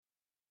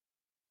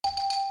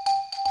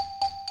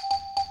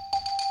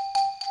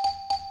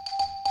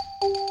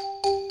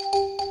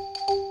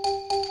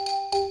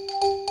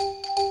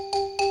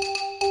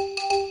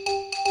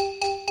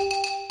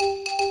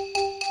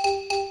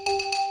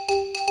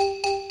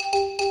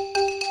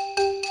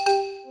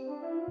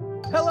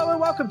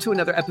Welcome to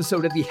another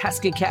episode of the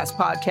HaskinCast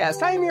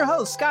podcast. I am your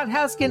host, Scott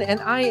Haskin,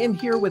 and I am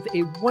here with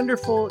a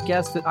wonderful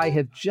guest that I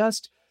have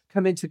just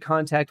come into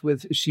contact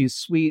with. She's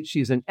sweet.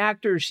 She's an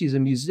actor. She's a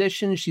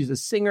musician. She's a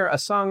singer, a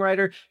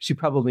songwriter. She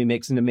probably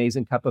makes an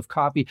amazing cup of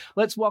coffee.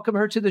 Let's welcome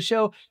her to the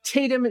show.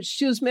 Taydem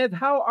Shoesmith,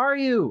 how are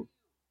you?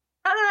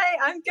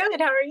 Hi, I'm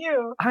good. How are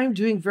you? I'm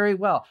doing very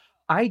well.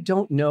 I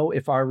don't know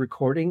if our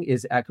recording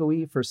is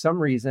echoey for some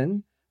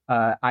reason.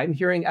 I'm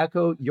hearing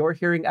echo. You're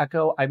hearing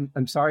echo.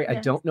 I'm sorry. Yes. I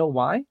don't know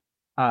why.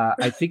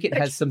 I think it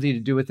has something to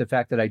do with the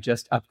fact that I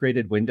just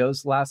upgraded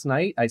Windows last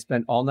night. I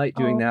spent all night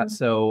doing that.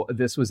 So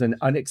this was an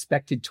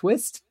unexpected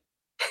twist.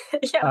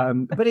 Yeah.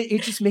 But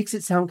it just makes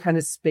it sound kind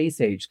of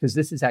space age because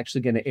this is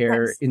actually going to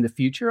air in the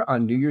future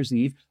on New Year's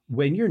Eve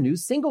when your new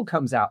single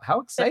comes out.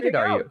 How excited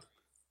are you?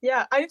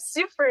 Yeah, I'm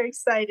super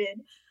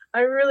excited.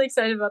 I'm really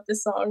excited about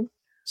this song.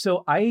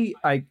 So I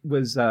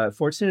was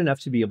fortunate enough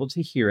to be able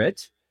to hear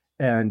it.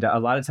 And a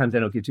lot of times I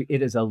don't get to.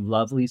 It is a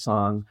lovely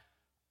song.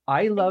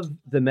 I love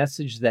the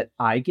message that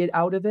I get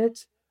out of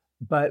it.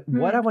 But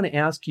what I want to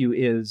ask you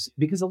is,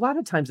 because a lot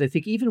of times I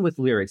think even with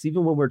lyrics,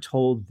 even when we're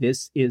told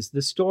this is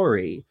the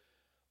story,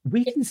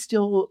 we can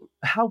still,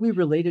 how we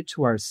relate it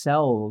to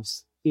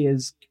ourselves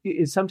is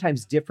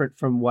sometimes different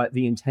from what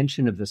the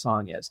intention of the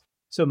song is.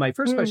 So my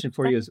first question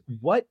for you is,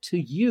 what to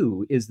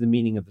you is the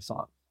meaning of the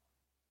song?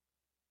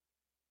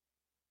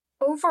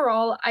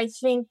 Overall, I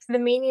think the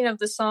meaning of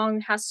the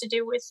song has to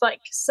do with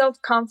like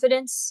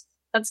self-confidence.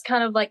 That's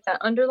kind of like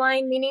that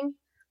underlying meaning.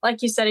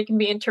 Like you said, it can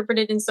be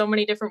interpreted in so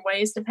many different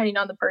ways depending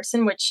on the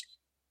person, which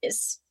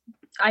is,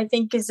 I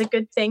think, is a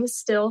good thing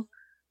still.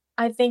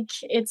 I think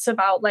it's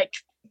about like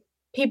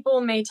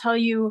people may tell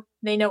you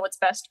they know what's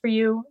best for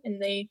you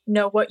and they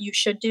know what you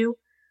should do.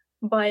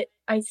 But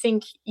I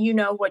think you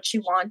know what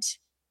you want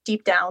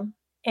deep down,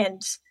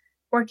 and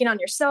working on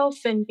yourself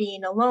and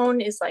being alone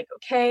is like,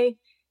 okay.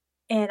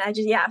 And I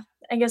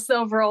guess the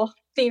overall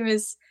theme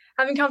is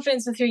having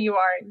confidence with who you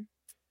are and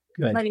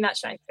letting that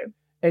shine through.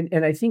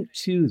 And I think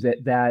too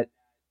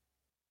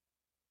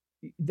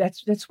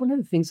that's one of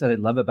the things that I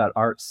love about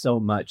art so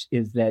much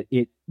is that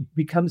it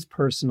becomes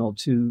personal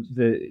to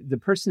the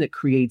person that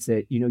creates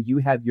it. You know, you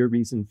have your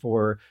reason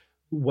for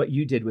what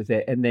you did with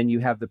it, and then you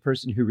have the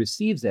person who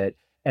receives it,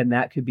 and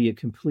that could be a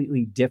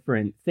completely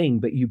different thing,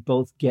 but you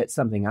both get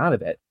something out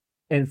of it.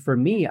 And for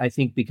me, I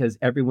think because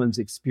everyone's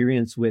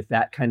experience with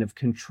that kind of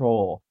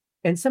control,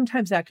 and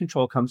sometimes that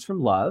control comes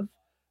from love,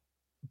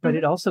 but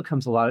it also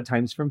comes a lot of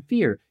times from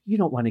fear. You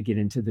don't want to get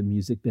into the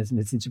music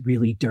business. It's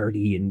really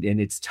dirty and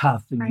it's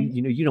tough. And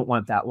you don't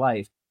want that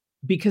life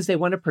because they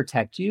want to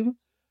protect you.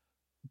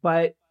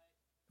 But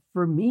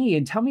for me,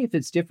 and tell me if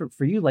it's different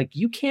for you, like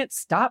you can't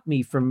stop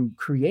me from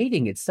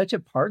creating. It's such a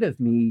part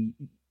of me.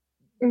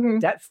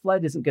 That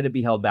flood isn't going to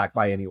be held back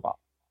by any wall.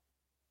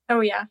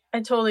 Oh, yeah, I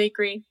totally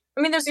agree.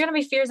 I mean, there's going to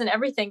be fears in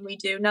everything we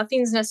do.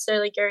 Nothing's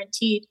necessarily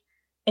guaranteed.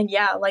 And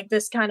yeah, like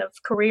this kind of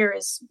career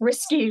is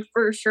risky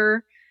for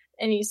sure.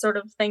 Any sort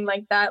of thing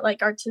like that,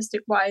 like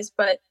artistic wise.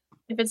 But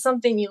if it's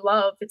something you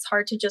love, it's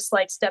hard to just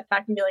like step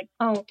back and be like,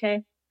 oh,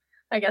 okay,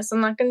 I guess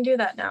I'm not going to do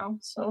that now.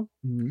 So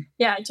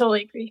yeah, I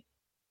totally agree.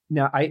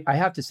 Now, I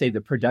have to say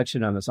the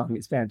production on the song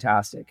is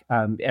fantastic.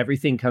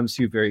 Everything comes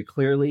through very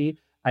clearly.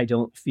 I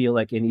don't feel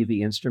like any of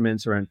the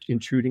instruments are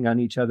intruding on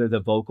each other.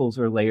 The vocals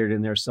are layered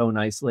in there so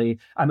nicely.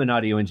 I'm an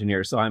audio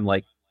engineer, so I'm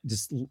like,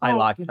 I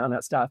lock in on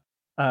that stuff.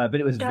 But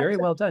it was very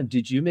well done.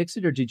 Did you mix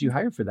it or did you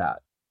hire for that?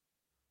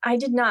 I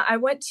did not. I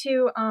went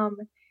to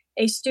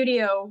a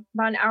studio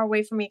about an hour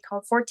away from me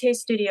called Forte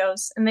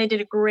Studios, and they did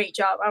a great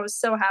job. I was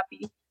so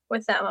happy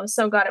with them. I'm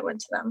so glad I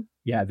went to them.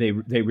 Yeah, they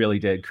really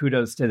did.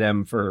 Kudos to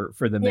them for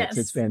the mix. Yes.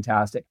 It's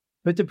fantastic.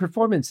 But the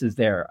performance is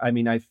there. I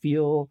mean, I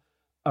feel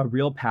a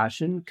real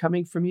passion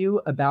coming from you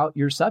about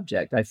your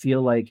subject. I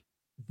feel like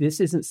this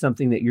isn't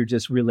something that you're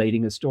just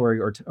relating a story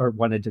or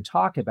wanted to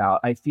talk about.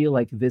 I feel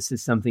like this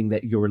is something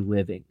that you're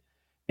living.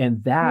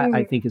 And that,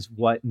 I think, is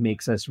what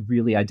makes us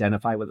really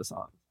identify with a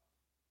song.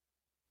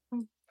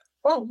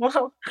 Oh,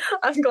 well,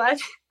 I'm glad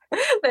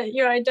that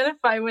you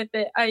identify with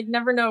it. I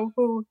never know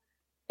who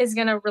is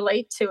going to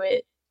relate to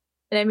it.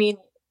 And I mean,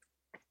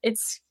 it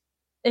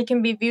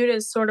can be viewed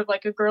as sort of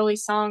like a girly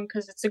song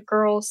because it's a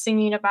girl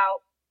singing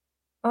about,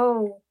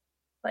 oh,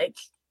 like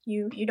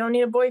you don't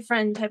need a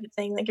boyfriend type of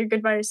thing. Like you're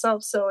good by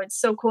yourself. So it's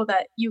so cool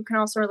that you can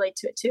also relate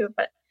to it too.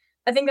 But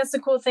I think that's the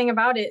cool thing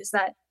about it is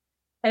that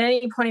at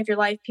any point of your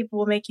life, people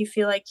will make you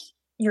feel like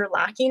you're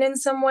lacking in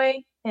some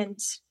way. And,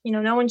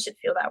 no one should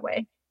feel that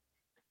way.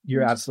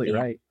 You're absolutely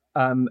right.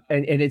 And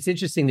it's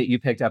interesting that you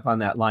picked up on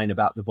that line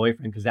about the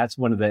boyfriend, because that's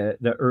one of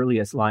the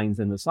earliest lines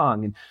in the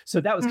song. And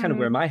so that was kind of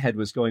where my head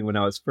was going when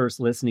I was first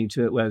listening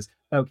to it was,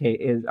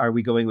 okay, are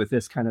we going with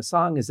this kind of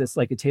song? Is this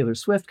like a Taylor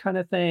Swift kind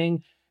of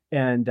thing?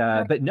 And,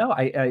 but no,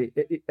 I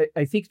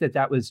think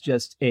that was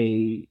just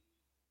a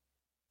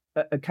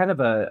kind of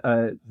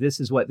a this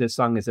is what this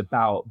song is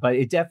about, but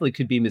it definitely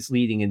could be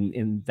misleading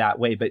in that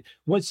way. But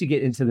once you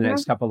get into the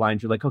next couple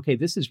lines, you're like, okay,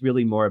 this is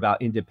really more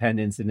about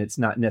independence, and it's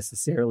not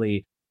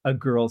necessarily a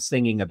girl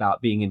singing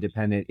about being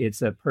independent.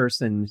 It's a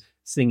person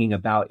singing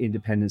about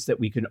independence that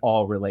we can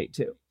all relate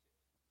to.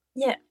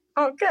 Yeah.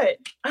 Oh, good.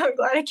 I'm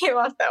glad it came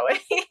off that way.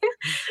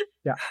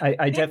 Yeah, I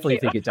Thank definitely you.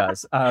 think it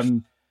does.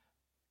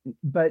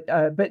 But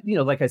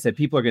like I said,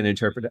 people are going to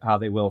interpret it how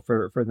they will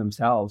for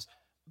themselves.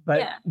 But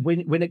Yeah.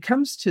 when it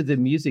comes to the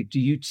music, do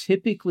you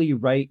typically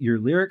write your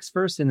lyrics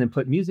first and then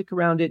put music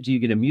around it? Do you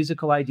get a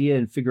musical idea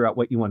and figure out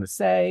what you want to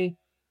say?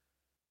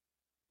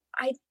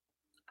 I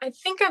I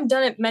think I've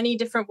done it many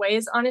different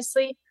ways,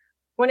 honestly.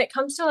 When it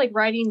comes to like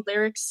writing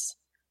lyrics,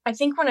 I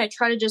think when I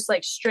try to just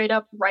like straight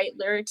up write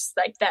lyrics,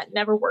 like that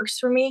never works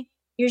for me.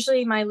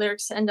 Usually my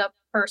lyrics end up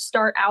or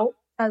start out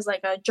as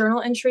like a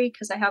journal entry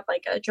because I have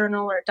like a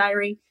journal or a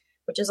diary,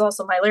 which is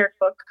also my lyric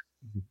book.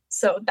 Mhm.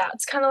 So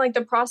that's kind of like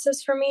the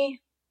process for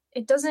me.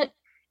 It doesn't,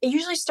 it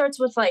usually starts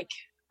with like,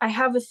 I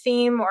have a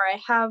theme or I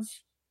have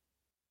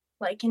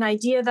like an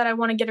idea that I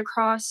want to get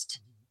across,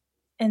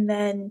 and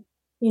then,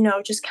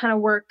 just kind of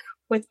work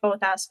with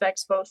both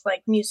aspects, both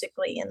like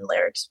musically and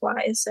lyrics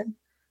wise. And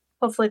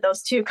hopefully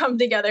those two come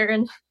together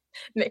and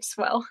mix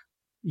well.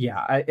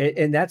 Yeah,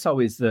 and that's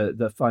always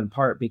the fun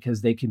part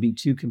because they can be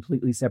two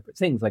completely separate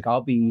things. Like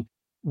I'll be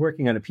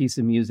working on a piece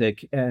of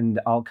music and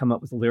I'll come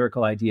up with a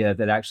lyrical idea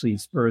that actually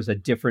spurs a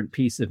different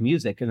piece of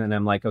music, and then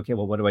I'm like, okay,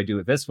 well, what do I do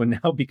with this one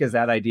now because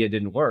that idea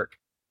didn't work.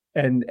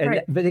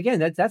 Right. But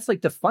again, that's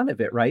like the fun of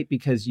it, right?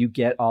 Because you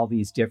get all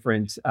these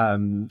different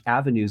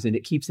avenues, and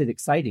it keeps it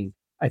exciting.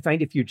 I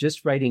find if you're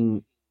just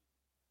writing,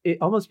 it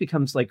almost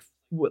becomes like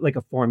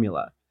a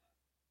formula,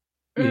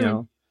 you Mm,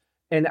 know.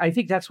 And I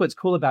think that's what's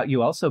cool about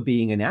you also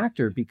being an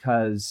actor,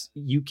 because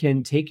you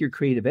can take your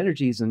creative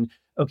energies and,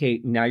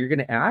 okay, now you're going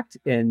to act,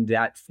 and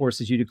that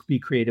forces you to be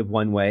creative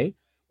one way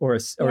or a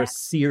yeah.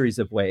 series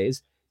of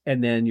ways.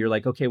 And then you're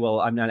like, okay, well,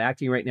 I'm not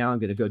acting right now. I'm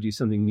going to go do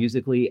something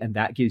musically. And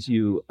that gives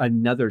you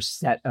another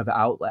set of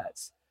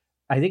outlets.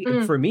 I think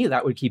Mm, for me,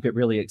 that would keep it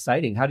really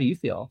exciting. How do you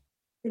feel?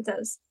 it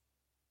does.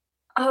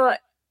 Uh,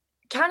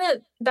 Kind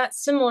of that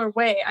similar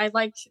way. I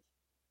like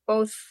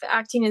both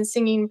acting and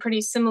singing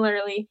pretty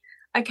similarly.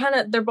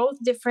 They're both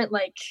different,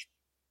 like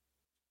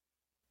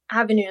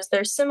avenues.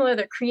 They're similar,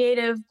 they're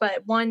creative,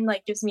 but one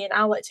like gives me an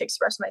outlet to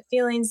express my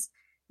feelings.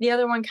 The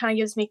other one kind of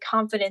gives me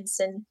confidence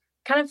and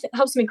kind of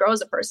helps me grow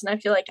as a person. I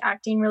feel like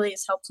acting really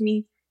has helped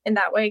me in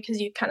that way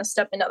because you kind of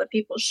step in other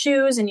people's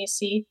shoes and you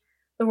see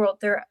the world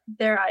through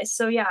their eyes.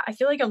 So yeah, I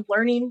feel like I'm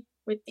learning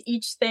with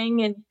each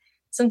thing, and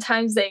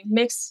sometimes they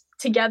mix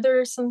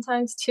together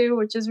sometimes too,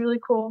 which is really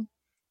cool.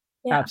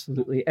 Yeah.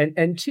 Absolutely.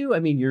 And two, I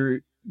mean,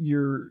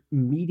 you're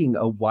meeting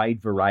a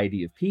wide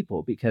variety of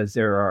people because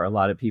there are a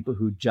lot of people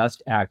who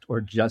just act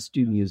or just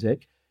do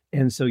music.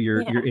 And so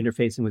you're Yeah.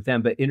 interfacing with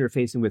them, but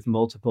interfacing with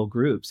multiple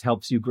groups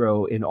helps you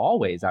grow in all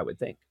ways, I would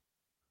think.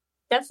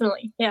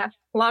 Definitely. Yeah.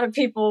 A lot of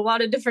people, a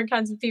lot of different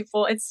kinds of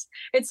people. It's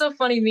so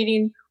funny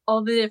meeting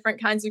all the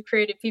different kinds of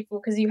creative people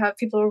because you have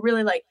people who are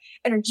really like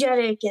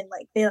energetic and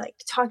like they like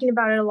talking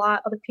about it a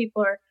lot. Other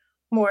people are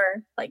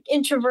more like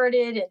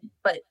introverted and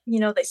but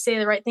they say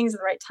the right things at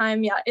the right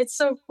time. Yeah, it's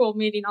so cool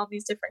meeting all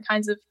these different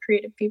kinds of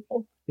creative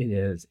people. It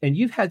is. And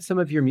you've had some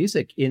of your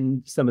music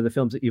in some of the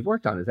films that you've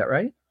worked on, is that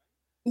right?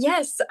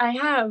 Yes, I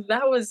have.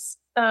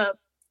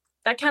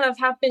 That kind of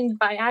happened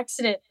by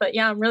accident, but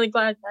yeah, I'm really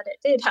glad that it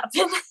did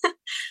happen.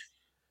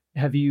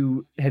 Have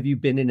you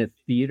been in a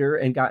theater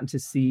and gotten to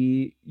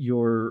see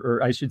or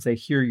I should say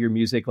hear your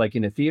music like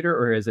in a theater,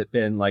 or has it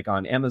been like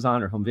on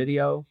Amazon or home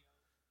video?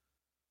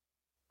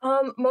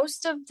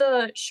 Most of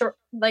the short,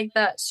 like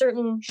that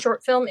certain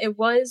short film, it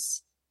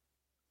was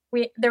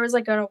we there was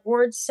like an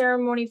awards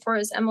ceremony for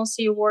his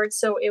MLC award,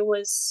 so it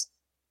was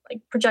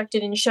like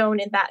projected and shown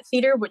in that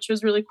theater, which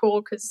was really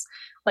cool because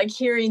like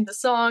hearing the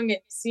song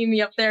and seeing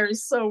me up there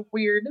is so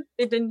weird.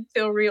 It didn't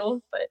feel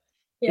real, but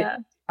It, yeah.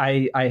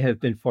 I have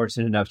been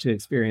fortunate enough to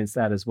experience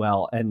that as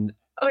well. And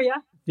Oh yeah.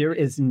 there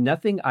is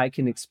nothing I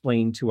can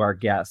explain to our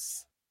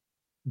guests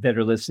that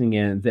are listening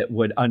in that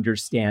would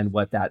understand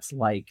what that's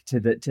like to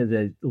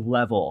the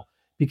level,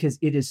 because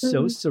it is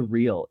so Mhm.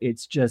 surreal.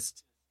 It's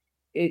just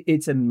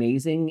it's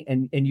amazing,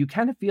 and you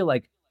kind of feel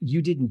like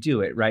you didn't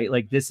do it, right?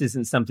 Like this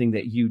isn't something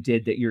that you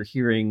did that you're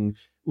hearing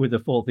with a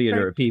full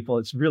theater Right. of people.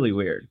 It's really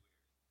weird.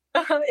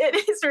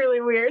 It is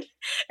really weird.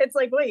 It's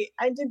like, wait,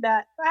 I did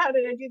that. How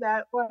did I do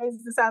that? Why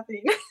is this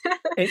happening?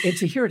 And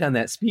to hear it on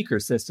that speaker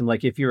system,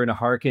 like if you're in a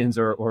Harkins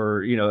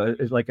or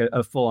like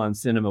a full on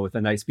cinema with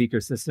a nice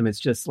speaker system, it's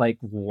just like,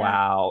 Yeah.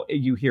 wow,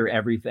 you hear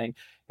everything.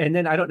 And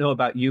then I don't know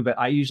about you, but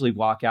I usually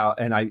walk out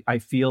and I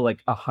feel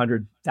like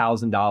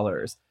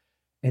 $100,000.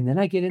 And then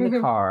I get in the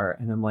Mhm. car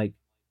and I'm like,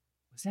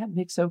 was that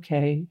mix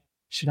okay?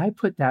 Should I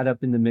put that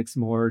up in the mix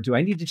more? Do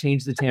I need to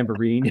change the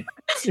tambourine?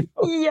 You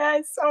know?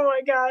 Yes. Oh my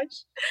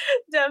gosh.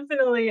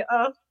 Definitely.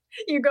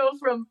 You go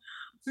from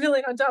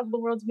feeling on top of the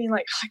world to being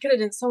like, "Oh, I could have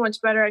done so much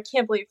better. I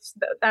can't believe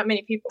that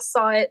many people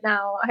saw it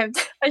now.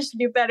 I should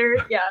do better."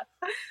 Yeah.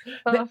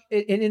 Uh,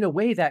 And in a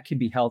way that can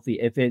be healthy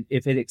if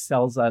it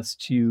excels us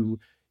to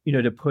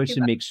push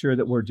and make sure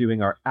that we're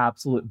doing our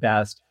absolute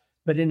best.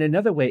 But in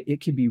another way,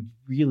 it can be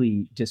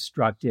really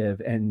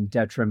destructive and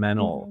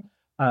detrimental. mhm.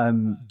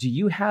 Do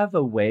you have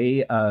a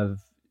way of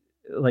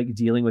like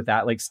dealing with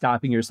that, like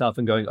stopping yourself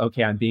and going,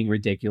 okay, I'm being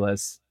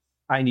ridiculous.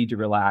 I need to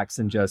relax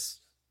and just,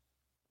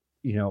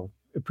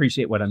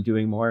 appreciate what I'm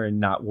doing more and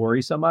not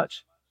worry so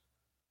much?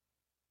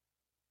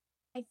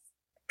 I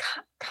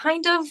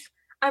kind of,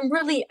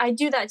 I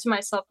do that to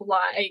myself a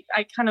lot.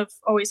 I kind of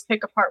always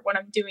pick apart what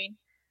I'm doing.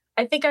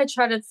 I think I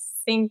try to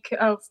think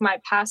of my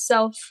past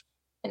self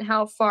and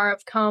how far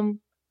I've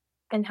come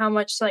and how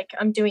much like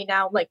I'm doing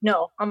now. Like,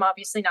 no, I'm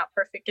obviously not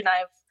perfect and I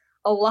have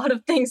a lot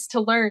of things to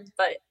learn.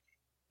 But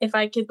if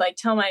I could like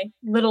tell my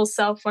little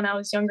self when I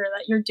was younger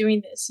that you're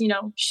doing this,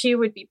 she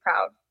would be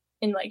proud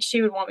and like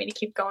she would want me to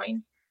keep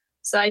going.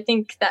 So I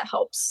think that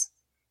helps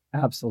me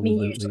usually.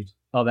 Absolutely.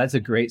 Oh, that's a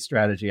great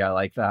strategy. I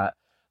like that.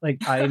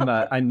 Like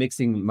I'm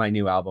mixing my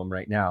new album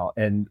right now,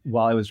 and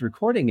while I was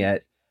recording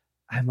it,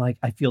 I'm like,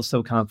 I feel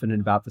so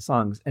confident about the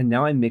songs. And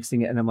now I'm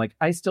mixing it and I'm like,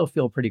 I still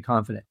feel pretty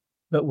confident.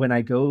 But when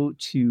I go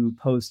to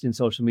post in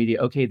social media,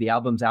 okay, the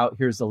album's out,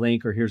 here's the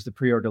link or here's the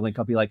pre-order link,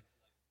 I'll be like,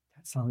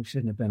 that song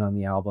shouldn't have been on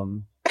the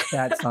album.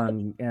 That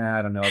song,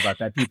 I don't know about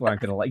that. People aren't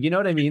going to like, you know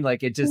what I mean?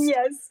 Like it just,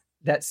 Yes.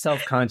 that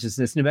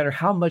self-consciousness, no matter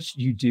how much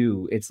you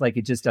do, it's like,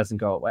 it just doesn't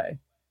go away.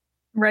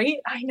 Right?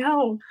 I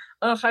know.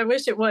 Ugh, I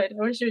wish it would.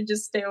 I wish it would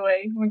just stay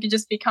away. We could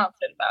just be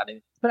confident about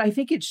it. But I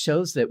think it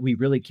shows that we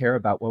really care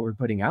about what we're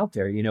putting out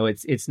there.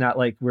 It's not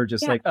like we're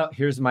just like, oh,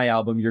 here's my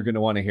album. You're going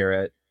to want to hear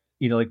it.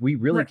 Like we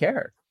really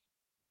care.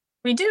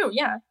 We do.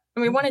 Yeah.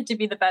 And we want it to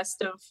be the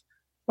best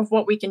of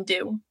what we can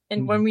do.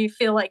 And when we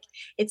feel like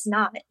it's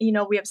not,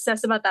 we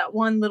obsess about that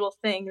one little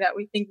thing that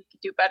we think we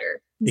could do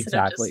better.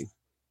 Exactly.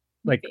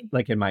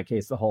 Like in my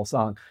case, the whole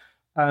song.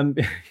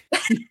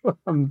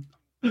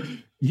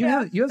 You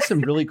have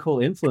some really cool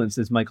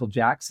influences. Michael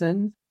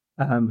Jackson,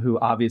 who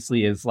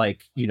obviously is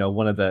like,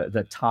 one of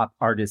the top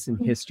artists in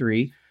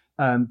history.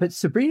 But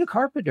Sabrina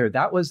Carpenter,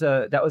 that was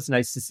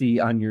nice to see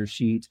on your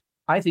sheet.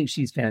 I think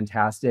she's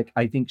fantastic.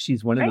 I think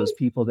she's one of those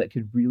people that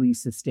could really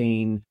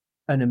sustain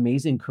an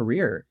amazing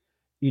career.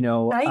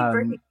 I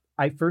agree.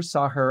 I first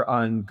saw her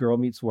on Girl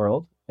Meets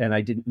World, and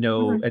I didn't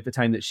know at the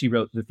time that she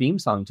wrote the theme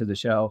song to the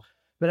show,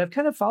 but I've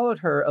kind of followed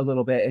her a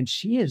little bit, and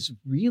she is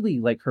really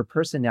like her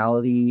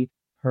personality,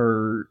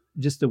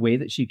 just the way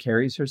that she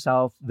carries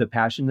herself, the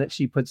passion that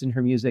she puts in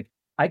her music.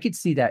 I could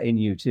see that in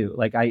you too.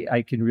 Like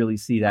I can really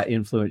see that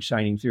influence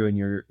shining through in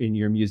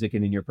your music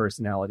and in your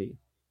personality.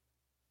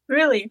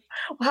 Really?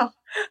 Wow.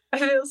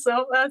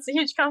 That's a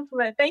huge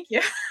compliment. Thank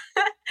you.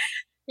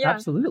 Yeah.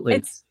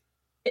 Absolutely.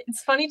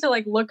 It's funny to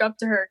like look up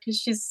to her because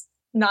she's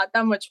not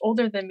that much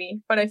older than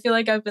me, but I feel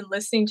like I've been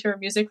listening to her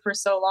music for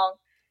so long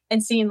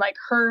and seeing like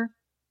her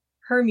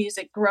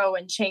music grow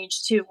and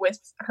change too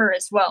with her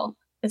as well.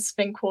 It's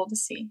been cool to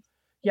see.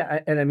 Yeah.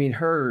 And I mean,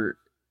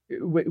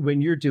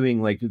 when you're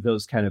doing like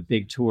those kind of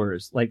big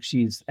tours, like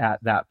she's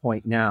at that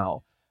point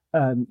now,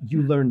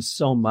 you learn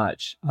so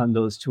much on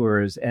those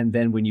tours. And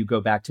then when you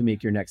go back to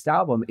make your next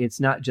album, it's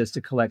not just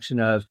a collection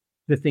of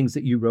the things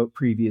that you wrote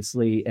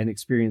previously and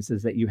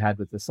experiences that you had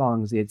with the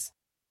songs. It's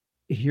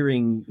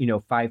hearing,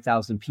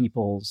 5,000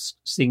 people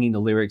singing the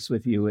lyrics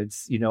with you.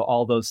 It's,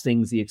 all those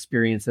things, the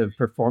experience of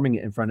performing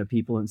it in front of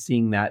people and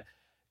seeing that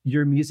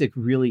your music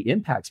really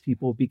impacts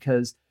people,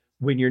 because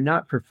when you're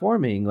not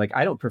performing, like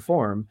I don't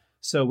perform.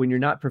 So when you're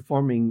not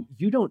performing,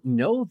 you don't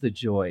know the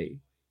joy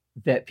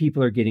that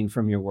people are getting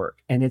from your work.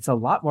 And it's a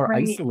lot more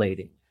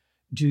isolating.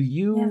 Do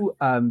you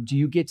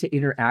get to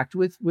interact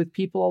with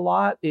people a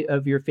lot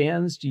of your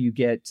fans? Do you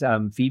get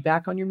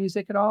feedback on your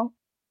music at all?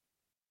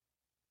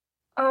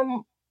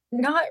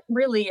 Not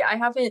really. I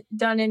haven't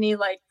done any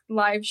like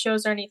live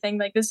shows or anything.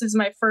 Like this is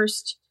my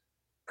first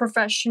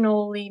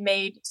professionally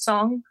made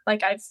song.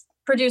 Like I've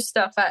produced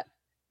stuff at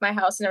my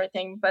house and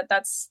everything, but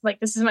that's like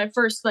this is my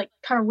first like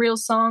kind of real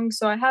song.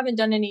 So I haven't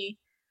done any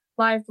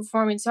live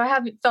performing. So I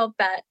haven't felt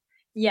that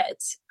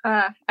yet.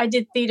 I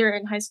did theater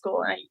in high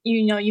school, and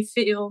you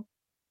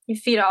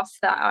feed off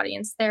that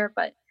audience there.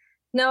 But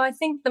no, I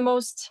think the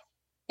most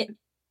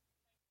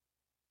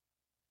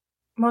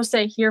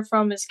I hear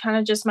from is kind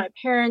of just my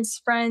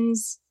parents,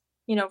 friends,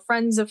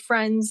 friends of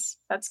friends.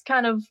 That's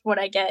kind of what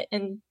I get.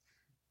 And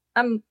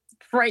I'm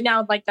right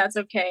now, like, that's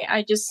okay.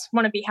 I just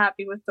want to be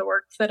happy with the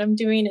work that I'm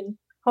doing, and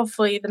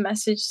hopefully the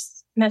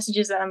messages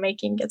that I'm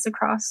making gets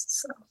across.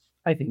 So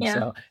I think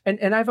so.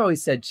 And I've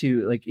always said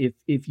too, like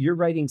if you're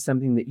writing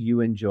something that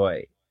you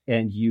enjoy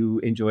and you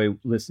enjoy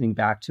listening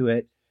back to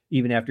it,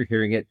 even after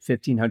hearing it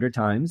 1,500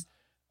 times,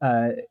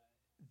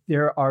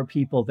 there are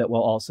people that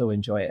will also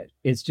enjoy it.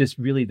 It's just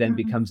really then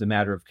becomes a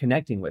matter of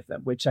connecting with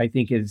them, which I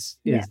think is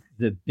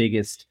the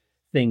biggest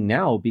thing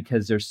now,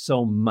 because there's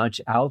so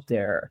much out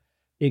there.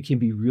 It can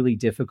be really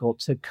difficult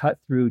to cut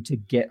through to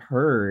get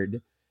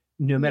heard.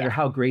 No matter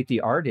how great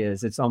the art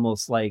is, it's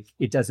almost like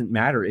it doesn't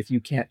matter if you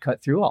can't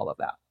cut through all of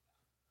that.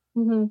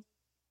 Mm-hmm.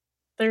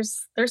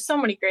 There's so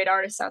many great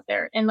artists out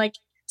there, and like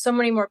so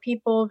many more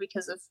people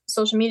because of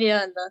social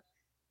media and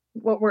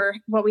what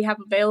we have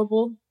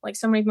available. Like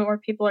so many more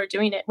people are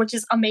doing it, which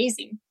is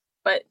amazing.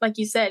 But like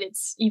you said,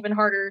 it's even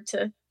harder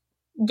to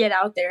get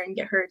out there and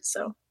get heard.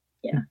 So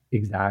yeah,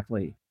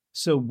 exactly.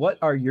 So what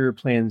are your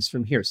plans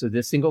from here? So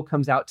this single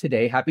comes out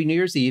today. Happy New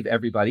Year's Eve,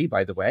 everybody,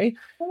 by the way.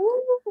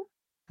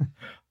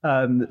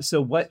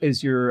 So what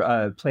is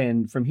your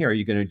plan from here? Are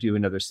you going to do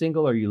another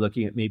single? Are you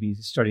looking at maybe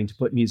starting to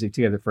put music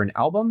together for an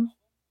album?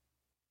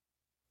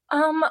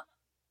 Um,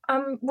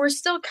 we're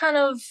still kind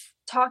of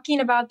talking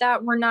about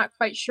that. We're not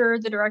quite sure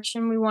the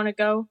direction we want to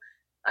go.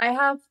 I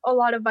have a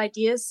lot of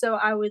ideas, so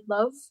I would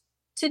love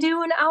to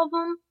do an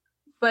album,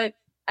 but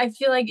I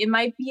feel like it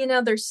might be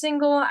another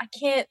single. I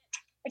can't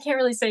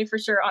really say for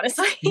sure,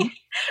 honestly.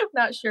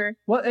 Not sure.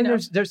 Well, and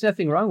there's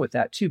nothing wrong with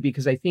that too,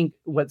 because I think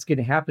what's going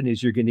to happen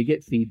is you're going to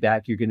get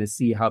feedback. You're going to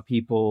see how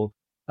people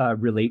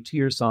relate to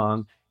your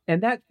song,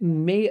 and that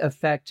may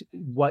affect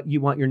what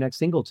you want your next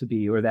single to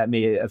be, or that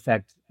may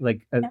affect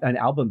like an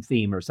album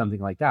theme or something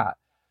like that.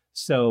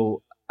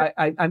 So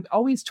I'm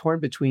always torn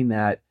between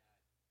that.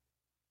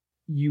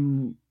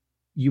 You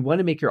want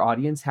to make your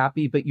audience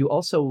happy, but you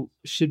also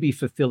should be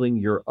fulfilling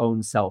your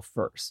own self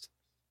first.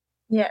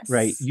 Yes.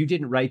 Right. You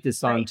didn't write this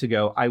song to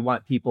go, I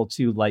want people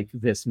to like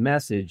this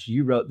message.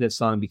 You wrote this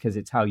song because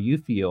it's how you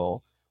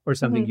feel or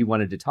something you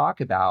wanted to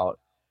talk about.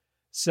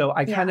 So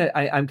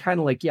I'm kind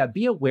of like,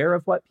 be aware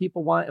of what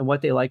people want and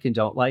what they like and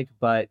don't like.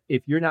 But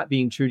if you're not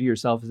being true to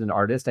yourself as an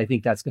artist, I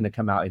think that's going to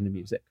come out in the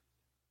music.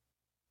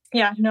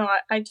 Yeah, no,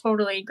 I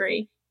totally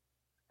agree.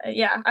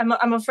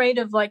 I'm afraid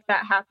of like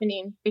that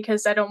happening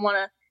because I don't want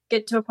to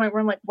get to a point where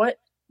I'm like, what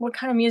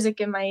kind of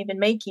music am I even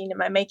making?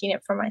 Am I making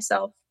it for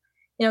myself?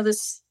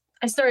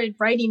 I started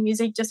writing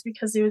music just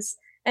because it was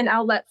an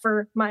outlet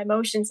for my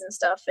emotions and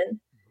stuff. And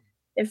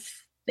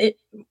if it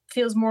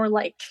feels more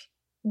like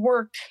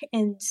work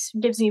and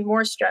gives me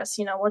more stress,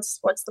 what's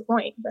the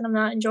point? Then I'm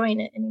not enjoying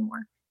it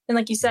anymore. And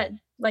like you said,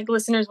 like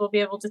listeners will be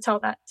able to tell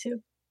that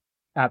too.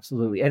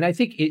 Absolutely. And I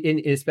think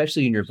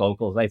especially in your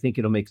vocals, I think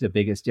it'll make the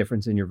biggest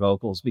difference in your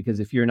vocals, because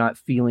if you're not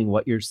feeling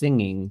what you're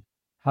singing,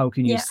 how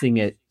can you sing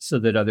it so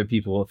that other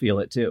people will feel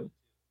it too?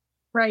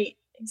 Right.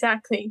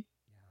 Exactly.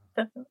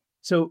 Definitely.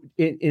 So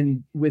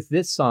in with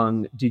this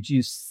song, did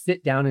you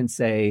sit down and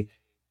say,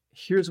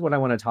 here's what I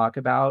want to talk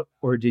about?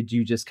 Or did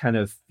you just kind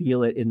of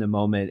feel it in the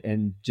moment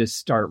and just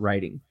start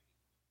writing?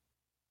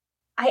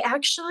 I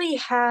actually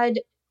had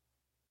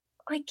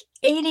like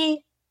 90%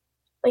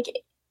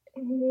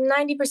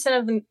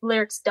 of the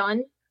lyrics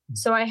done.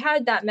 So I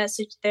had that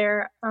message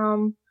there.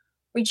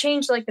 We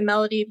changed like the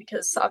melody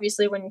because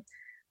obviously when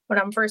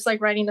I'm first like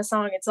writing a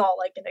song, it's all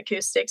like an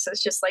acoustic. So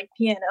it's just like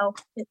piano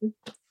and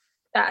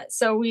that.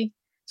 So we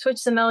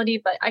switched the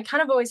melody, but I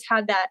kind of always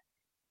had that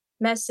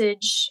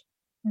message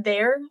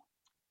there,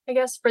 I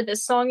guess, for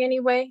this song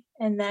anyway.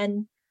 And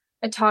then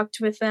I talked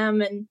with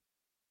them and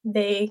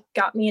they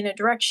got me in a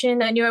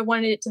direction. I knew I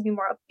wanted it to be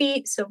more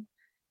upbeat. So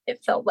it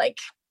felt like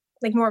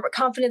more of a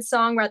confident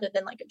song rather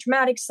than like a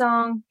dramatic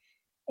song.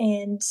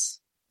 And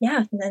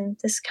then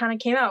this kind of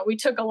came out. We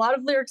took a lot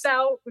of lyrics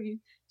out. We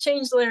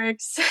changed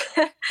lyrics.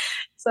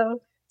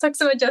 So took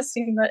some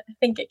adjusting, but I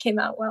think it came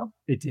out well.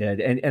 It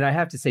did. And I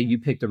have to say, you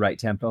picked the right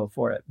tempo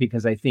for it,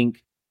 because I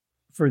think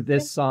for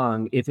this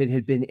song, if it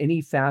had been any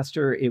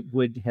faster, it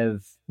would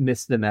have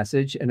missed the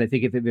message. And I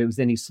think if it was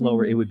any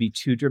slower, it would be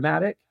too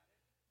dramatic.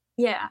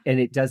 Yeah.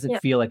 And it doesn't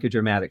feel like a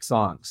dramatic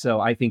song.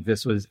 So I think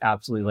this was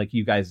absolutely like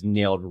you guys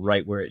nailed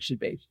right where it should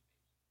be.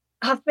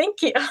 Oh,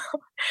 thank you.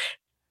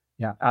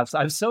 Yeah,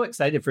 I'm so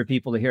excited for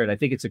people to hear it. I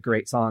think it's a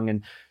great song.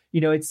 And,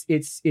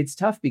 it's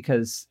tough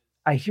because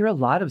I hear a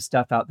lot of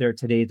stuff out there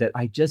today that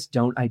I just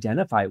don't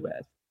identify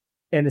with.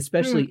 And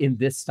especially in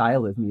this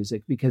style of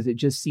music, because it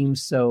just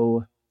seems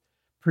so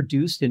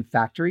produced and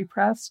factory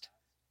pressed,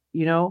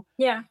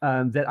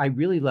 that I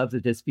really love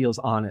that this feels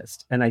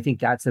honest. And I think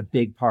that's a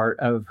big part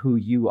of who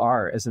you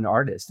are as an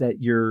artist,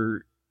 that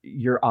you're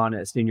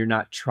honest and you're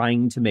not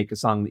trying to make a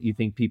song that you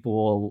think people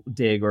will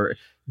dig, or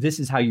this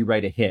is how you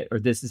write a hit, or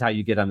this is how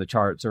you get on the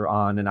charts or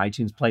on an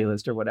iTunes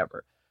playlist or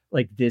whatever.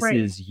 Like this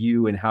is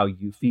you and how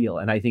you feel.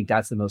 And I think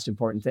that's the most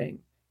important thing.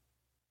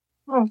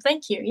 Oh,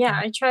 thank you.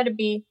 Yeah, I try to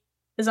be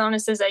as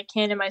honest as I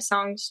can in my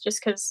songs,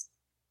 just because,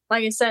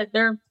 like I said,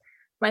 they're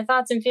my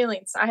thoughts and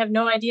feelings. I have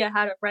no idea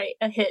how to write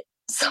a hit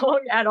song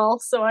at all,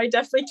 so I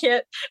definitely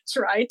can't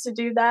try to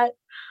do that.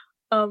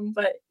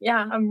 But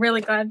yeah, I'm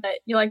really glad that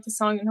you like the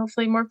song, and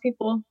hopefully more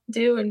people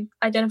do and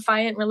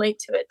identify it and relate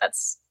to it.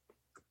 That's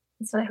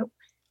what I hope.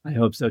 I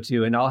hope so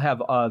too. And I'll have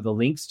the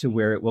links to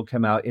where it will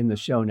come out in the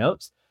show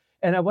notes.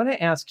 And I want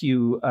to ask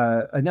you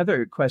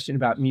another question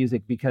about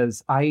music,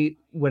 because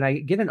when I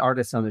get an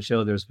artist on the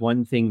show, there's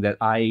one thing that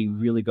I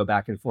really go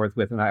back and forth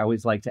with, and I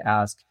always like to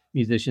ask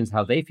musicians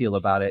how they feel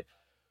about it.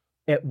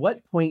 At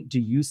what point do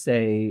you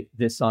say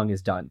this song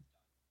is done?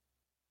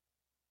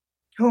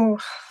 Oh,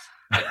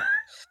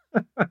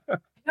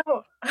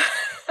 no.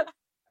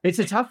 It's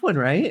a tough one,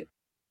 right?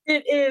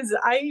 It is.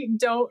 I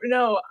don't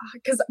know,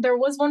 because there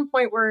was one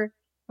point where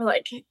we're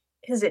like,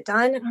 is it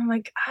done? And I'm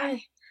like,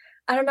 I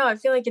don't know. I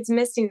feel like it's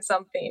missing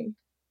something.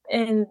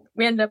 And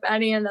we ended up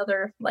adding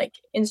another like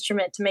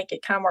instrument to make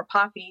it kind of more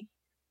poppy.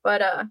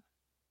 But I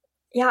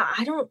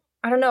don't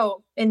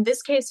know. In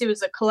this case, it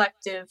was a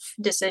collective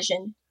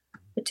decision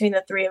between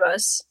the three of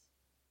us.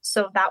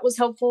 So that was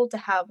helpful to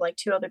have like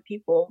two other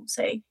people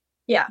say,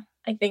 yeah,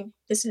 I think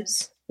this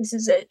is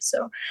it.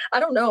 So I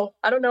don't know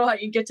how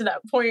you get to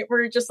that point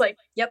where you're just like,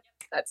 yep,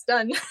 that's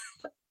done.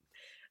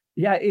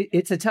 Yeah,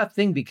 it's a tough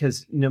thing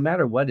because no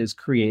matter what, as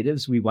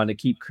creatives, we want to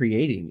keep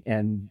creating.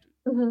 And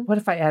Hmm. what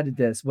if I added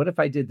this? What if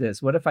I did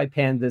this? What if I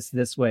panned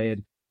this way?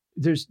 And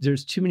there's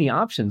too many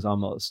options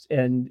almost,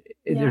 and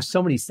Yeah. there's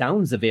so many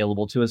sounds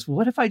available to us.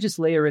 What if I just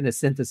layer in a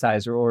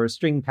synthesizer or a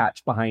string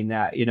patch behind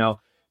that?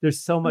 There's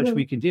so much Hmm.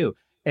 we can do.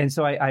 And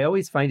so I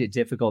always find it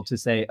difficult to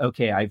say,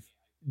 okay, I've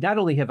not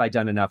only have I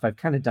done enough, I've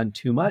kind of done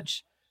too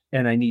much,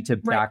 and I need to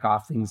Right. back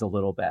off things a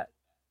little bit.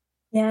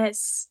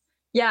 Yes.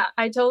 Yeah,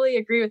 I totally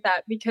agree with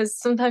that because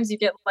sometimes you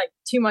get like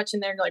too much in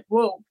there and you're like,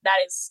 whoa, that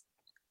is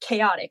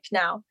chaotic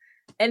now.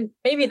 And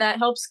maybe that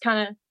helps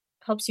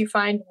you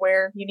find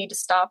where you need to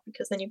stop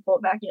because then you pull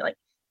it back and you're like,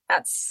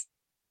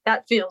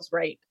 that feels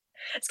right.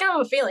 It's kind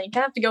of a feeling. You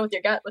kind of have to go with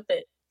your gut with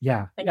it,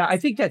 Yeah. I Yeah. I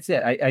guess. think that's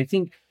it. I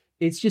think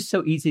it's just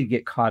so easy to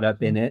get caught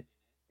up in it.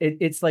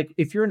 It's like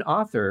if you're an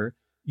author,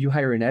 you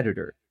hire an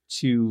editor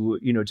to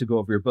go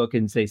over your book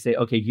and say,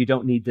 okay, you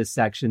don't need this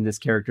section. This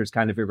character is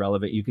kind of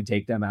irrelevant. You can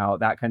take them out,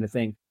 that kind of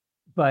thing.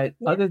 But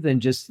Yeah. other than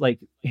just like,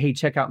 hey,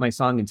 check out my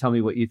song and tell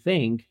me what you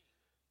think,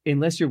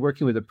 unless you're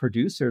working with a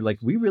producer, like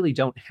we really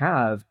don't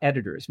have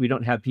editors. We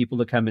don't have people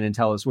to come in and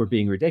tell us we're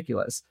being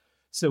ridiculous.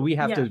 So we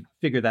have Yeah. to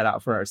figure that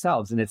out for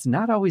ourselves. And it's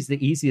not always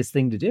the easiest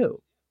thing to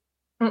do.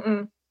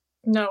 Mm-mm.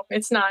 No,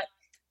 it's not.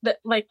 That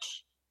like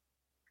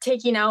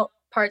taking out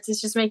parts is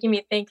just making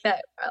me think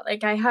that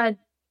like I had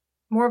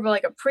more of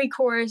like a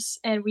pre-chorus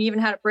and we even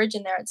had a bridge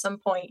in there at some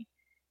point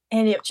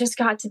and it just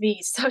got to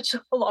be such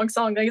a long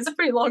song. Like it's a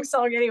pretty long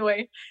song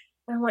anyway.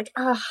 And I'm like,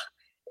 ah,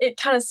 it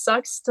kind of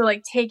sucks to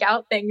like take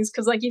out things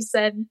because, like you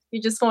said,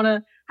 you just want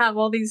to have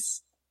all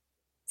these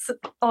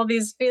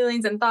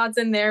feelings and thoughts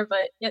in there,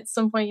 but at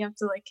some point you have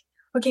to like,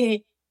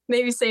 okay,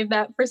 maybe save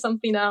that for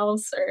something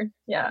else, or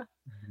yeah,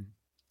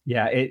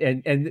 Yeah,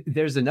 and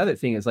there's another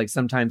thing is like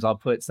sometimes I'll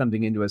put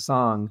something into a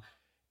song,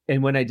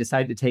 and when I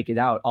decide to take it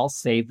out, I'll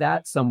save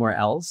that somewhere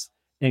else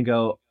and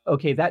go,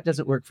 okay, that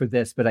doesn't work for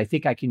this, but I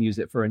think I can use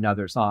it for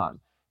another song.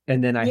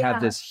 And then I have yeah,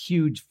 this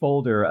huge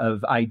folder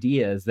of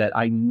ideas that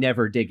I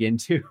never dig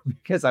into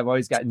because I've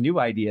always got new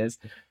ideas,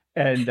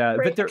 and but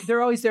right,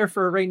 they're always there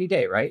for a rainy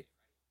day, right?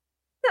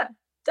 yeah,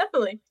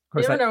 definitely. Of You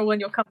course, never know when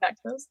you'll come back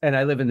to those.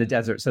 I live in the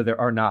desert, so there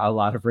are not a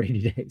lot of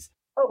rainy days.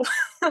 Oh,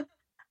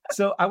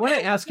 So I want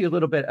to ask you a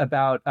little bit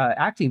about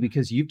acting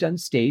because you've done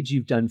stage,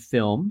 you've done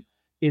film.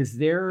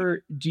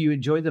 Do you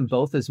enjoy them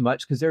both as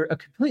much? Because they're a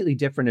completely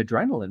different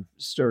adrenaline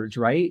surge,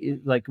 right?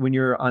 Like when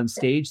you're on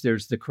stage,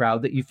 there's the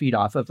crowd that you feed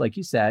off of, like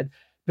you said.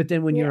 But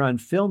then when you're yeah, on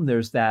film,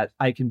 there's that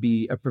I can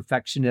be a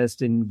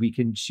perfectionist and we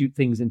can shoot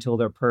things until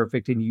they're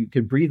perfect and you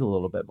can breathe a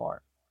little bit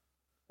more.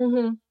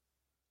 hmm,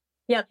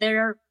 yeah,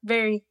 they're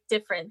very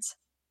different.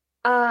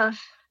 Uh,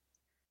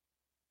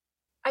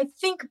 I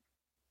think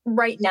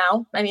right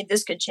now, I mean,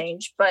 this could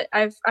change, but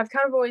I've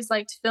kind of always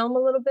liked film a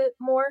little bit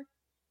more,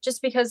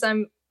 just because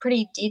I'm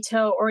pretty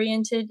detail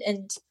oriented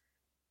and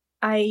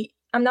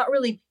I'm not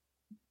really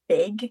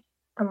big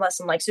unless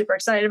I'm like super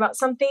excited about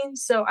something.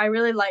 So I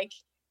really like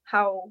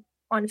how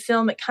on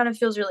film it kind of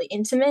feels really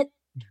intimate.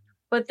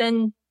 But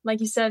then, like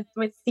you said,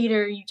 with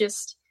theater,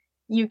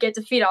 you get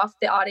to feed off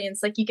the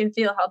audience. Like you can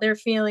feel how they're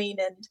feeling,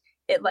 and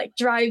it like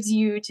drives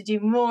you to do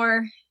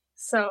more.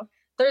 So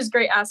there's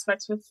great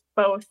aspects with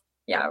both.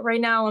 Yeah,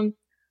 right now I'm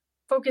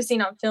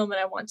focusing on film,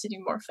 and I want to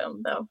do more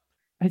film though,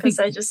 I because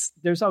think I just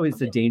there's always love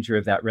the it. danger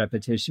of that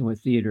repetition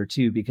with theater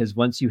too, because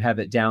once you have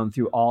it down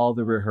through all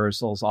the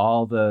rehearsals,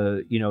 all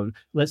the,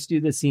 let's do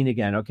the scene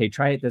again. Okay,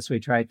 try it this way,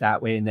 try it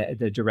that way, and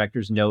the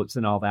director's notes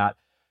and all that.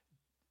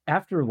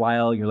 After a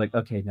while, you're like,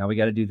 okay, now we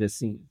got to do this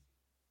scene.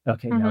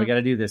 Okay, now we Hmm. got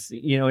to do this,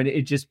 and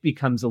it just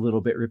becomes a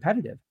little bit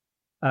repetitive.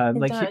 It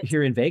Like does.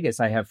 here in Vegas,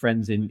 I have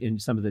friends in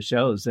some of the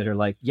shows that are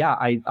like, yeah,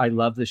 I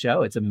love the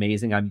show. It's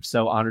amazing. I'm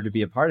so honored to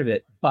be a part of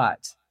it.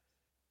 But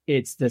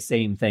it's the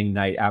same thing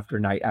night after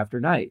night after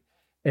night.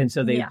 And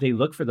so they Yeah. they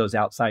look for those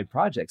outside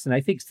projects. And I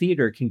think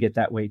theater can get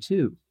that way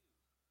too,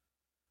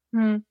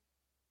 Mhm.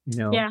 you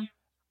know. Yeah.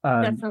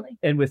 Um, Definitely.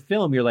 and with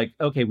film, you're like,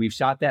 okay, we've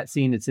shot that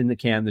scene, it's in the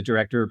can, the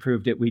director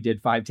approved it, we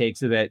did 5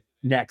 takes of it,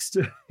 next,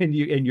 and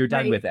you're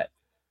done Right. with it.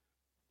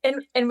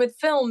 And with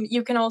film,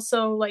 you can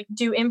also like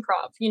do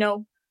improv.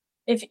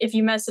 If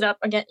you mess it up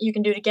again, you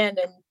can do it again.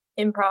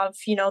 And improv,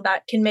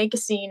 that can make a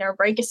scene or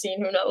break a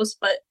scene. Who knows?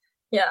 But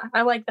yeah,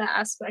 I like that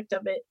aspect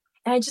of it.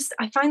 And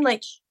I find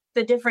like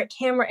the different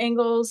camera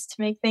angles to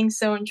make things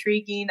so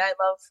intriguing.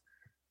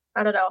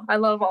 I don't know. I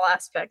love all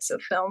aspects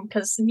of film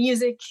because the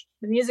music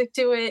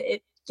to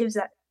it gives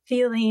that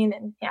feeling.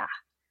 And yeah,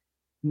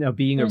 Now,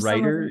 being a there's some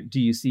of writer, it.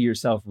 do you see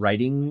yourself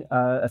writing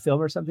a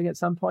film or something at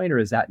some point, or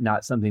is that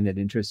not something that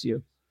interests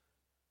you?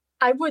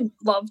 I would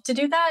love to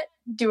do that.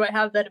 Do I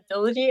have that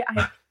ability?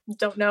 I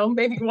don't know.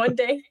 Maybe one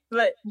day,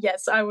 but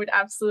yes, I would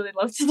absolutely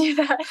love to do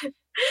that.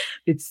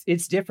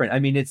 It's different. I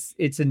mean,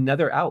 it's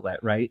another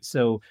outlet, right?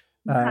 So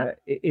Yeah.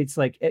 it's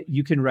like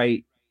you can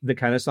write. the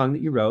kind of song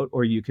that you wrote,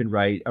 or you can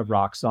write a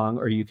rock song,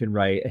 or you can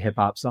write a hip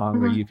hop song,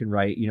 or you can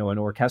write, you know, an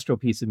orchestral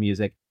piece of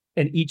music.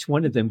 And each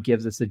one of them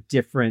gives us a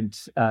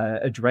different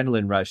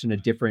adrenaline rush and a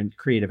different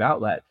creative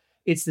outlet.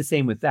 It's the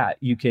same with that.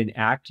 You can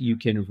act, you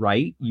can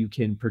write, you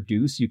can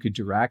produce, you could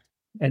direct,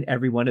 and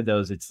every one of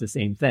those, it's the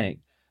same thing.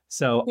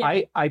 So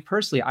yeah. I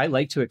personally, I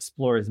like to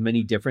explore as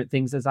many different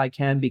things as I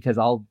can, because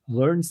I'll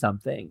learn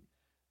something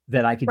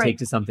that I can take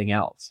to something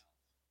else.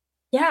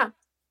 Yeah.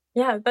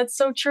 Yeah, that's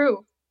so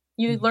true.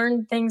 You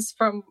learn things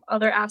from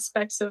other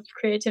aspects of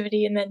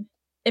creativity, and then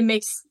it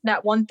makes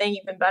that one thing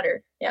even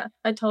better. Yeah,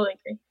 I totally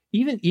agree.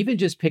 Even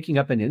just picking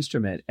up an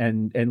instrument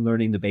and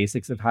learning the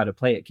basics of how to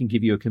play it can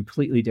give you a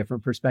completely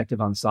different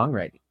perspective on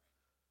songwriting.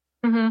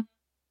 Mm-hmm.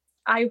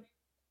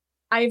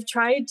 I've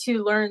tried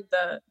to learn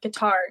the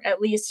guitar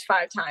at least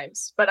 5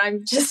 times, but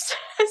I'm just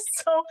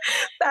so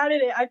bad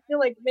at it. I feel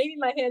like maybe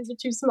my hands are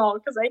too small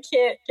because I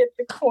can't get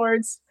the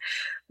chords.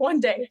 One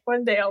day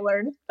I'll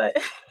learn. But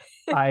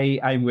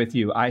I'm with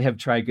you. I have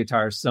tried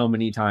guitar so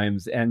many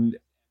times, and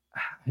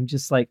I'm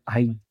just like,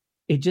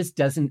 it just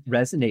doesn't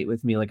resonate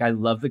with me. Like, I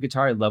love the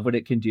guitar. I love what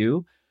it can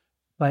do,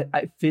 but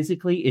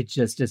physically it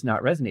just does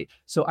not resonate.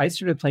 So I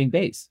started playing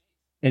bass,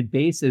 and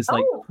bass is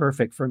like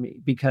perfect for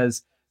me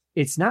because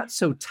it's not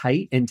so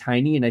tight and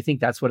tiny. And I think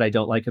that's what I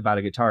don't like about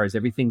a guitar, is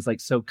everything's like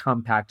so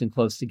compact and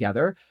close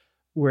together.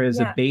 Whereas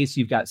a bass,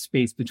 you've got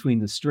space between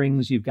the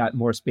strings, you've got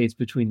more space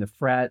between the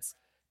frets.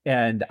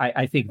 And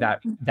I think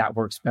that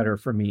works better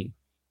for me.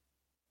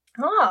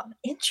 Oh,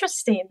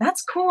 interesting.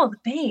 That's cool. The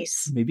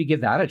bass. Maybe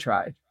give that a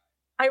try.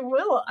 I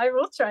will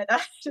try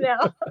that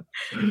now.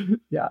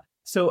 Yeah.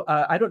 So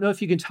I don't know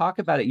if you can talk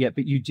about it yet,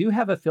 but you do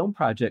have a film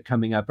project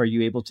coming up. Are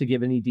you able to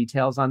give any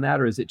details on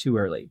that, or is it too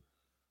early?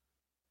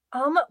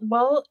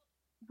 Well,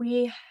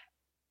 we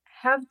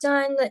have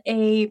done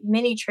a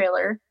mini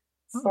trailer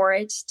for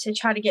it to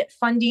try to get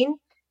funding.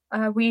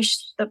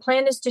 The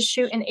plan is to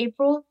shoot in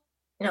April.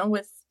 You know,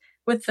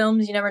 with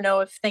films, you never know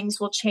if things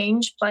will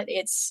change, but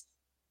it's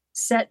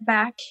set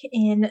back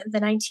in the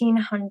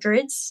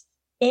 1900s,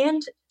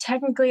 and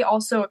technically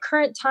also a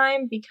current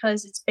time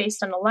because it's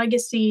based on a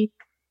legacy,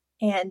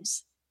 and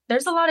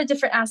there's a lot of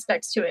different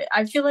aspects to it.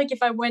 I feel like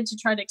if I went to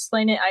try to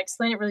explain it, I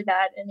explain it really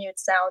bad and it would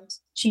sound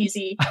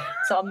cheesy.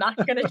 So I'm not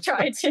going to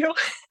try to.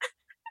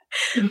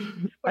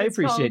 I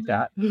appreciate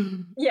that.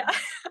 Yeah.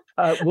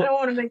 I don't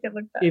want to make it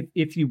look bad.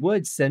 If you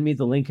would, send me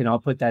the link and I'll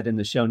put that in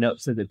the show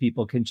notes so that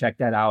people can check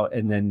that out.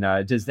 And then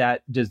does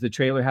the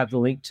trailer have the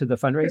link to the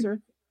fundraiser?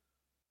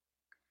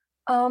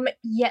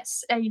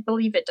 Yes, I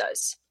believe it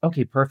does.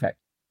 Okay, perfect.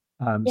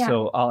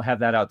 So I'll have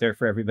that out there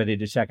for everybody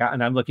to check out.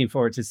 And I'm looking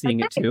forward to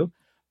seeing it too.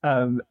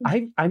 I'm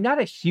not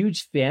a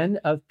huge fan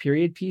of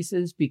period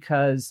pieces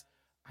because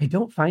I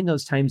don't find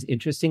those times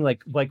interesting.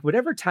 Like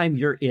whatever time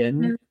you're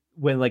in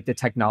when like the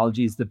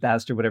technology is the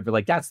best or whatever,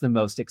 like that's the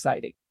most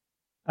exciting.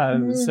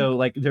 So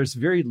like there's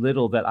very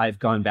little that I've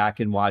gone back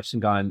and watched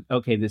and gone,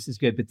 okay, this is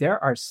good. But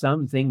there are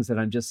some things that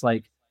I'm just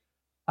like,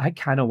 I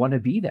kind of want to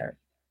be there.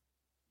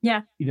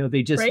 Yeah. You know,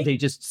 they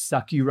just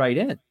suck you right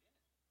in.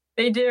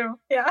 They do.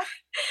 Yeah.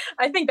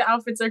 I think the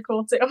outfits are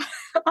cool too,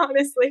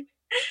 honestly.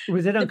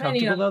 Was it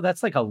uncomfortable though?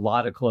 That's like a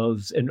lot of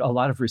clothes and a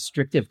lot of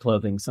restrictive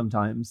clothing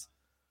sometimes.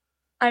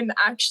 I'm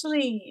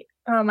actually,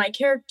 my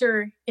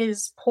character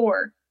is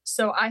poor.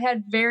 So I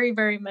had very,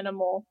 very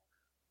minimal,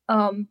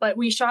 but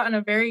we shot on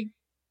a very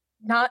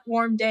not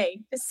warm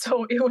day.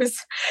 So it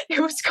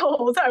was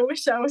cold. I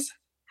wish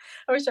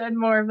I had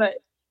more, but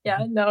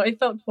yeah, no, it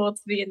felt cool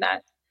to be in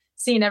that,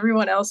 seeing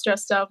everyone else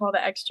dressed up, all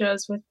the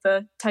extras with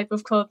the type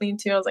of clothing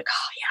too. I was like,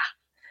 oh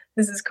yeah,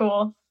 this is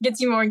cool.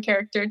 Gets you more in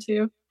character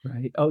too.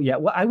 Right. Oh yeah.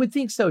 Well, I would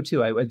think so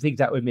too. I would think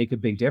that would make a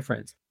big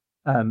difference.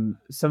 Some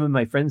of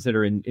my friends that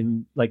are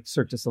in like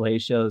Cirque du Soleil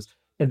shows,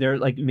 and they're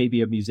like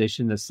maybe a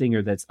musician, a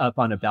singer that's up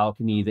on a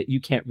balcony that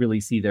you can't really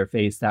see their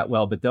face that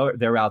well, but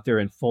they're out there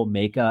in full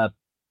makeup.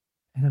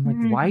 And I'm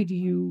like, why do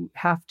you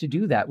have to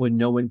do that when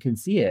no one can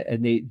see it?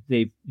 And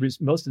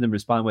most of them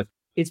respond with,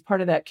 it's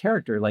part of that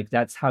character. Like,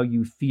 that's how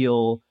you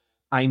feel.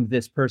 I'm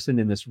this person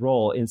in this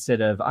role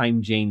instead of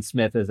I'm Jane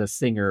Smith as a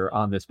singer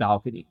on this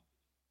balcony.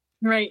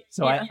 Right.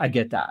 So yeah. I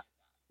get that,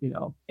 you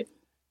know.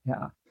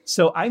 Yeah.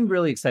 So I'm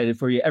really excited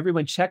for you.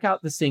 Everyone check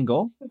out the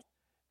single.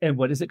 And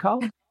what is it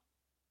called?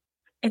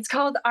 It's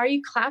called Are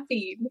You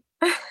Clapping?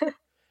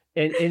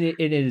 And it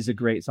is a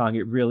great song.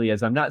 It really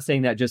is. I'm not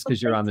saying that just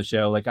because you're on the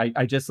show. Like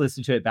I just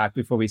listened to it back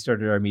before we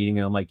started our meeting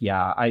and I'm like,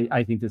 yeah,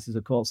 I think this is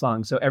a cool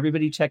song. So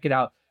everybody check it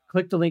out.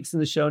 Click the links in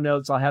the show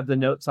notes. I'll have the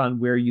notes on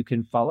where you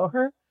can follow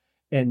her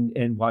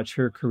and watch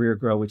her career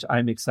grow, which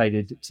I'm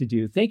excited to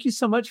do. Thank you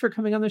so much for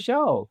coming on the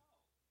show.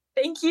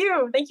 Thank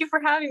you. Thank you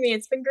for having me.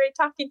 It's been great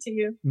talking to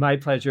you. My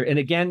pleasure. And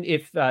again,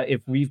 if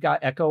we've got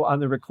echo on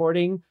the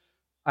recording,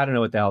 I don't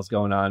know what the hell's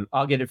going on.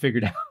 I'll get it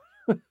figured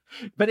out.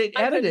 But it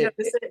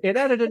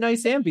added a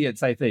nice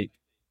ambience, I think.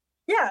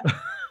 Yeah.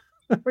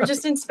 We're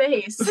just in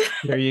space.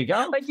 There you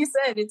go. Like you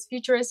said, it's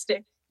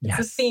futuristic. It's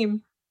a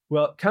theme.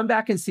 Well, come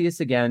back and see us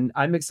again.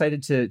 I'm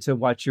excited to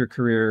watch your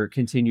career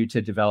continue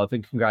to develop,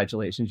 and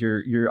congratulations.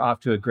 You're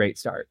off to a great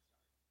start.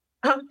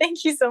 Oh,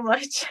 thank you so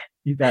much.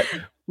 You bet.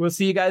 We'll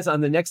see you guys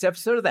on the next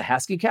episode of the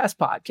Haskell Cast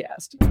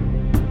podcast.